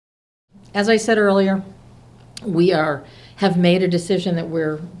As I said earlier, have made a decision that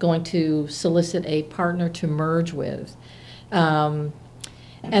we're going to solicit a partner to merge with. And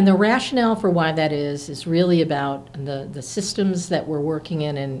the rationale for why that is really about the systems that we're working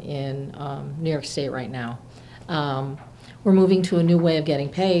in New York State right now. We're moving to a new way of getting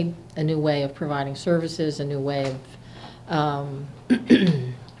paid, a new way of providing services, a new way of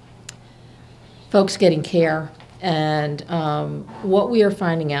folks getting care. And what we are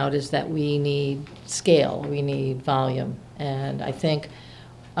finding out is that we need scale, we need volume. And I think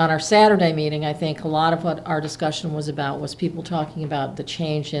on our Saturday meeting, I think a lot of what our discussion was about was people talking about the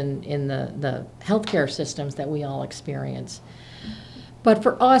change in the healthcare systems that we all experience. But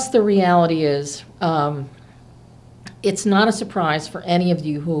for us, the reality is it's not a surprise for any of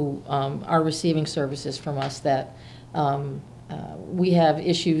you who are receiving services from us that we have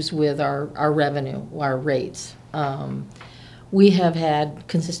issues with our revenue, our rates. We have had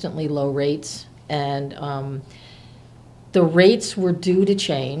consistently low rates, and the rates were due to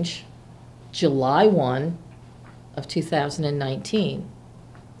change July 1 of 2019,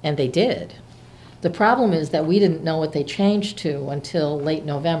 and they did. The problem is that we didn't know what they changed to until late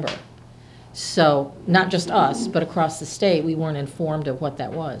November. So not just us, but across the state, we weren't informed of what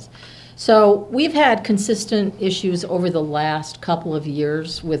that was. So we've had consistent issues over the last couple of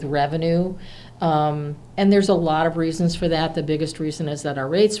years with revenue, and there's a lot of reasons for that. The biggest reason is that our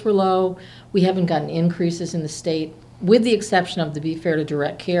rates were low. We haven't gotten increases in the state, with the exception of the Be Fair to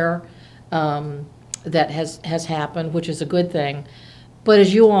Direct Care that has happened, which is a good thing. But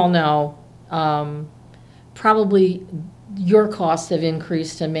as you all know, probably your costs have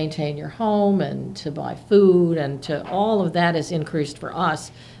increased to maintain your home and to buy food, and to all of that has increased for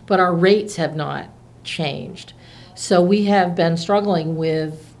us, but our rates have not changed. So we have been struggling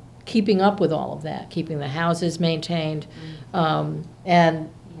with keeping up with all of that, keeping the houses maintained, and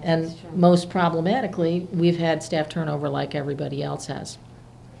most problematically, we've had staff turnover like everybody else has.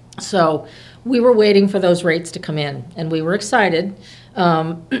 So we were waiting for those rates to come in, and we were excited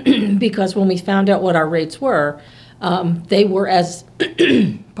because when we found out what our rates were, they were as,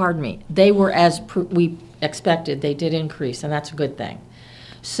 pardon me, they were as we expected. They did increase, and that's a good thing.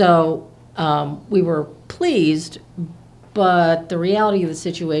 So we were pleased, but the reality of the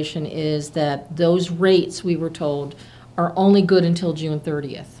situation is that those rates, we were told, are only good until June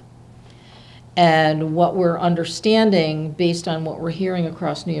 30th. And what we're understanding, based on what we're hearing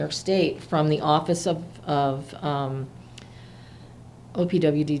across New York State from the Office of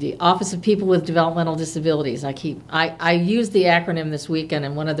OPWDD, Office of People with Developmental Disabilities. I used the acronym this weekend,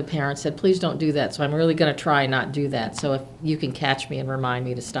 and one of the parents said, please don't do that. So I'm really going to try not do that. So if you can catch me and remind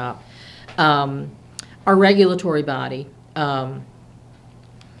me to stop. Our regulatory body,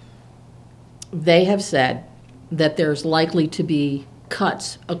 they have said that there's likely to be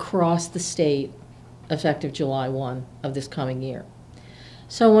cuts across the state effective July 1 of this coming year.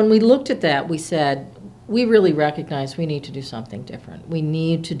 So when we looked at that, we said, we really recognize we need to do something different. We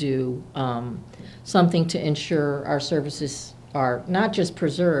need to do something to ensure our services are not just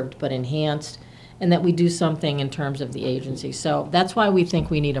preserved, but enhanced, and that we do something in terms of the agency. So that's why we think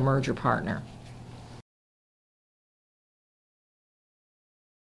we need a merger partner.